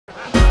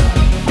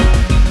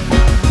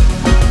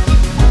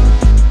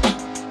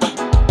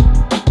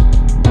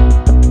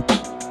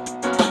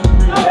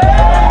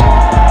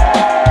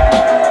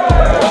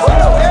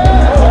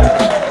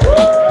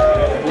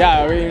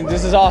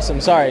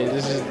awesome. Sorry,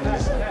 this is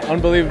an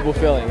unbelievable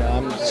feeling.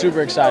 I'm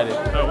super excited.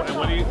 And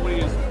what do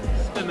you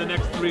spend the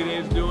next 3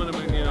 days doing? I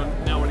mean,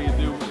 now what do you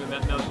do?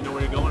 Now that you know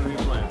where you're going, and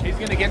you're playing. He's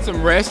gonna get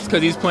some rest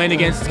because he's playing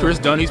against Chris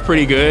Dunn. He's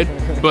pretty good,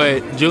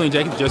 but Julian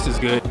Jenkins just as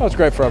good. Well, it's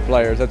great for our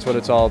players. That's what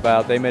it's all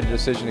about. They made a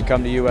decision to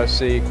come to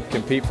USC,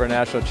 compete for a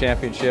national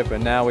championship,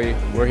 and now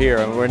we're here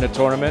and we're in the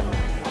tournament,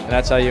 and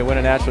that's how you win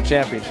a national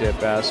championship.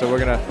 So we're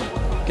gonna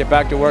get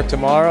back to work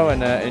tomorrow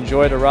and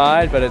enjoy the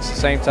ride, but at the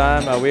same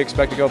time, we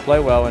expect to go play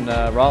well in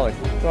Raleigh.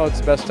 Well, it's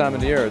the best time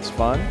of the year. It's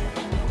fun.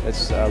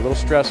 It's a little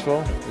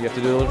stressful. You have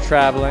to do a little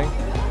traveling,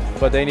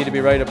 but they need to be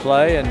ready to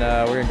play, and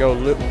we're going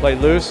to go play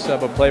loose,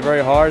 but play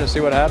very hard and see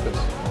what happens.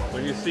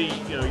 When you see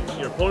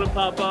your opponent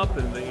pop up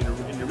and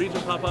in your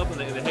region pop up, and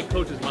the head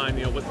coach's mind,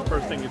 what's the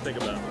first thing you think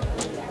about?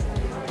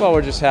 Well,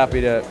 we're just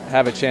happy to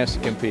have a chance to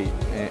compete,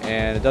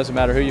 and it doesn't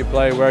matter who you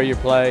play, where you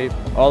play.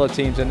 All the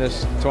teams in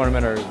this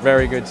tournament are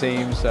very good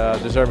teams,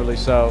 deservedly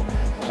so,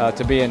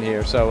 to be in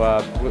here.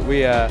 So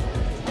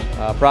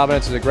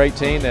Providence is a great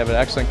team. They have an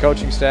excellent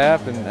coaching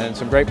staff and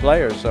some great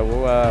players. So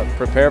we'll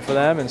prepare for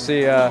them and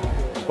see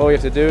what we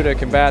have to do to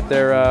combat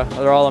their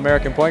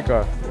All-American point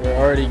guard. We're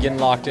already getting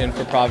locked in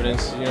for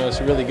Providence. It's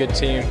a really good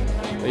team.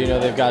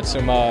 They've got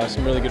some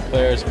really good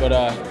players, but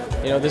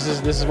this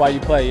is why you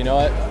play. You know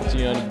what?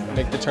 To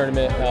make the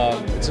tournament.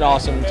 It's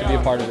awesome to be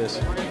a part of this.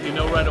 You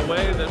know right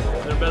away that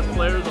their best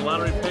player is a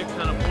lottery pick,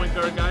 kind of point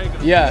guard guy. You're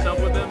gonna Yeah. put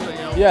yourself with them.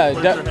 Yeah,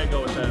 where does your head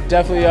go with that?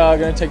 Definitely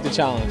going to take the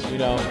challenge.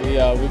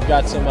 We've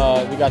got some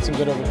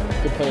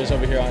good players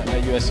over here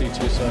at USC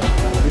too. So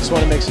we just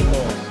want to make some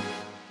noise.